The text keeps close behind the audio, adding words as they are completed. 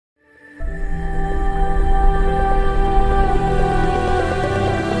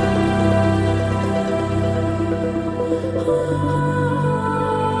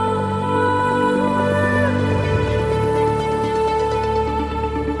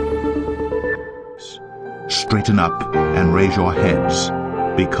straighten up and raise your heads,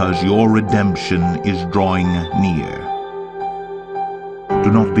 because your redemption is drawing near.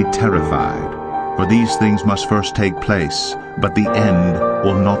 Do not be terrified, for these things must first take place, but the end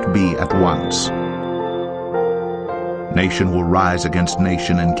will not be at once. Nation will rise against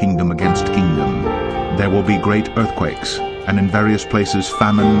nation and kingdom against kingdom. There will be great earthquakes, and in various places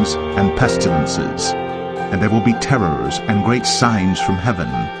famines and pestilences, and there will be terrors and great signs from heaven.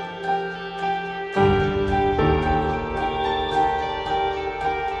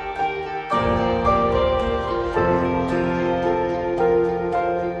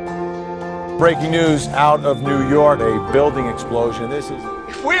 Breaking news out of New York, a building explosion.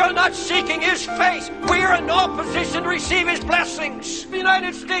 If we are not seeking his face, we are in no position to receive his blessings. In the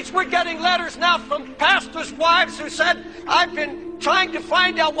United States, we're getting letters now from pastors' wives who said, I've been trying to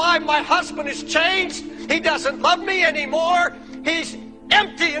find out why my husband has changed. He doesn't love me anymore. He's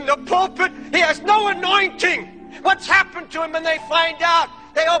empty in the pulpit. He has no anointing. What's happened to him? And they find out.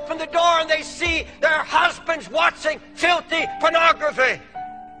 They open the door and they see their husbands watching filthy pornography.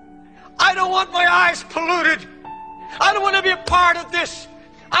 I don't want my eyes polluted. I don't want to be a part of this.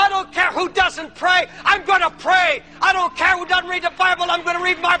 I don't care who doesn't pray. I'm going to pray. I don't care who doesn't read the Bible. I'm going to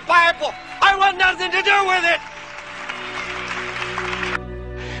read my Bible. I want nothing to do with it.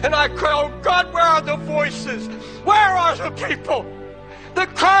 And I cry, oh God, where are the voices? Where are the people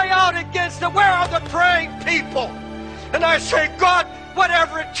that cry out against it? Where are the praying people? And I say, God,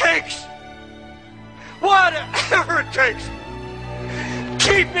 whatever it takes. Whatever it takes.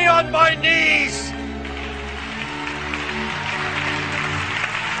 Keep me on my knees.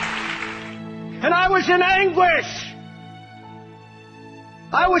 And I was in anguish.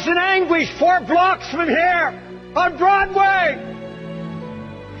 I was in anguish 4 blocks from here on Broadway.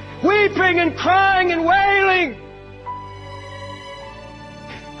 Weeping and crying and wailing.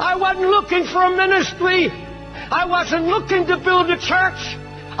 I wasn't looking for a ministry. I wasn't looking to build a church.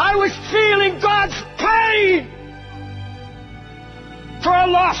 I was feeling God's pain for a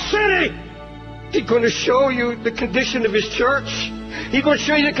lost city. He's going to show you the condition of his church. He's going to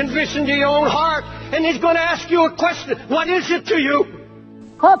show you the condition of your own heart. And he's going to ask you a question. What is it to you?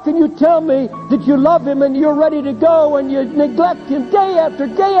 How can you tell me that you love him and you're ready to go and you neglect him day after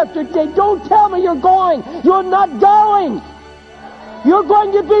day after day? Don't tell me you're going. You're not going. You're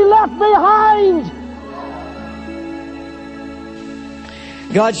going to be left behind.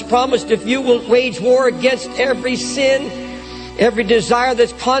 God's promised if you will wage war against every sin, every desire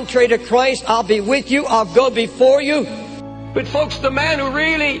that's contrary to Christ, I'll be with you, I'll go before you. But folks, the man who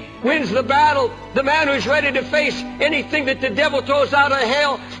really wins the battle, the man who's ready to face anything that the devil throws out of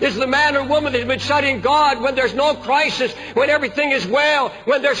hell, is the man or woman that's been studying God when there's no crisis, when everything is well,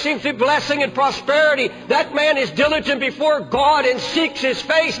 when there seems to be blessing and prosperity. That man is diligent before God and seeks his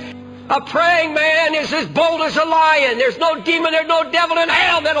face. A praying man is as bold as a lion. There's no demon, there's no devil in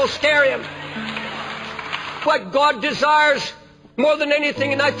hell that'll scare him. What God desires more than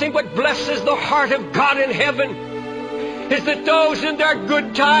anything, and I think what blesses the heart of God in heaven, is that those in their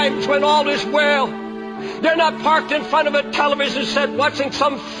good times when all is well, they're not parked in front of a television set watching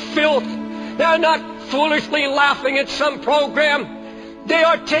some filth. They're not foolishly laughing at some program. They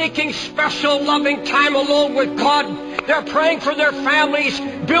are taking special loving time alone with God. They're praying for their families,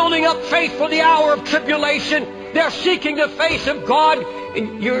 building up faith for the hour of tribulation. They're seeking the face of God.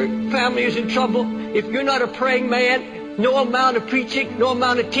 And your family is in trouble. If you're not a praying man, no amount of preaching, no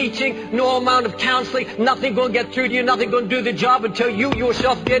amount of teaching, no amount of counseling, nothing going to get through to you, nothing going to do the job until you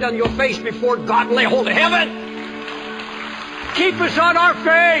yourself get on your face before God and lay hold of heaven. Keep us on our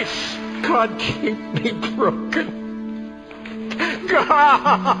face. God, keep me broken.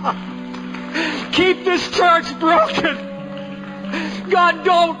 God, keep this church broken. God,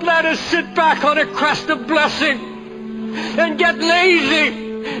 don't let us sit back on a crest of blessing and get lazy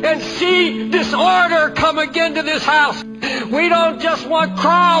and see disorder come again to this house. We don't just want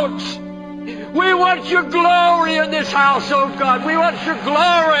crowds. We want your glory in this house, oh God. We want your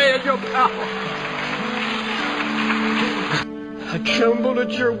glory and your power. I trembled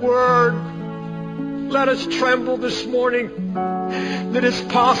at your word. Let us tremble this morning that it's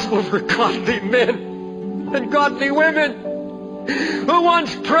possible for godly men and godly women who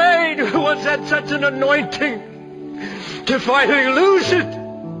once prayed, who once had such an anointing, to finally lose it.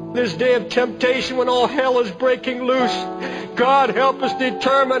 This day of temptation when all hell is breaking loose, God help us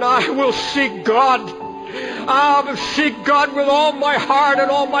determine I will seek God. I will seek God with all my heart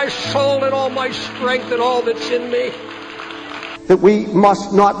and all my soul and all my strength and all that's in me. That we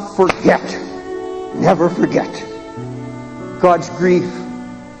must not forget, never forget, God's grief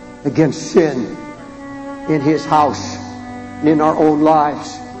against sin in His house and in our own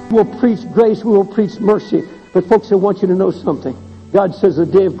lives. We'll preach grace, we will preach mercy. But folks, I want you to know something. God says the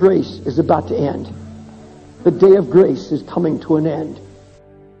day of grace is about to end. The day of grace is coming to an end.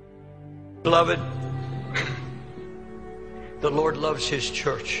 Beloved, the Lord loves His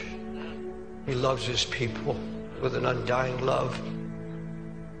church. He loves His people with an undying love.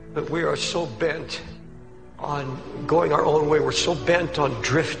 But we are so bent on going our own way. We're so bent on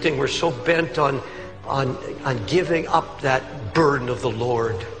drifting. We're so bent on giving up that burden of the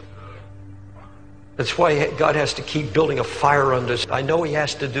Lord. That's why God has to keep building a fire under us. I know He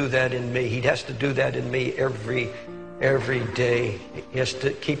has to do that in me. He has to do that in me every day. He has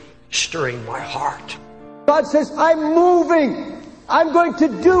to keep stirring my heart. God says, I'm moving. I'm going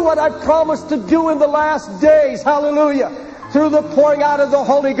to do what I promised to do in the last days. Hallelujah. Through the pouring out of the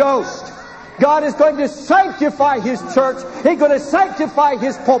Holy Ghost. God is going to sanctify His church. He's going to sanctify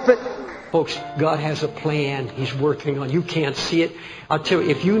His pulpit. Folks, God has a plan He's working on. You can't see it. I'll tell you,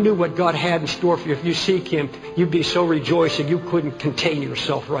 if you knew what God had in store for you, if you seek Him, you'd be so rejoicing you couldn't contain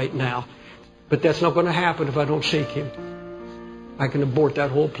yourself right now. But that's not going to happen if I don't seek Him. I can abort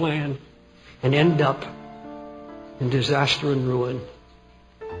that whole plan and end up in disaster and ruin.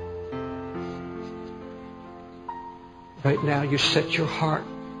 Right now, you set your heart.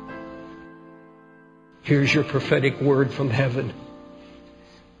 Here's your prophetic word from heaven.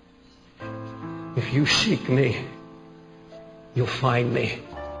 If you seek me, you'll find me.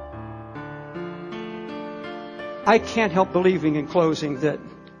 I can't help believing in closing that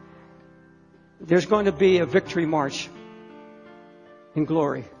there's going to be a victory march in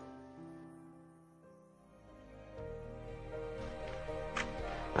glory.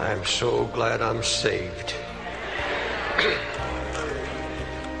 I'm so glad I'm saved.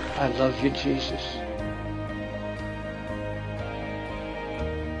 I love you, Jesus.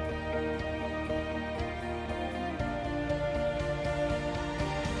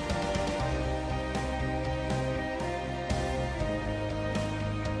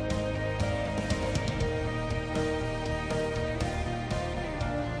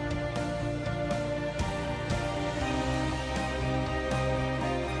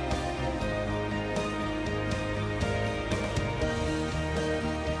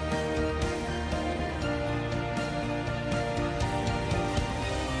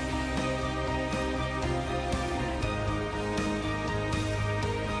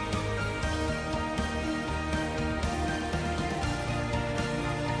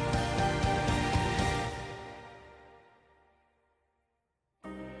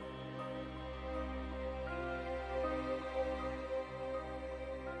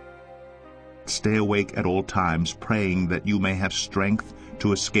 Stay awake at all times, praying that you may have strength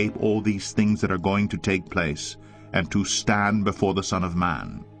to escape all these things that are going to take place, and to stand before the Son of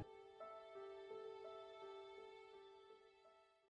Man.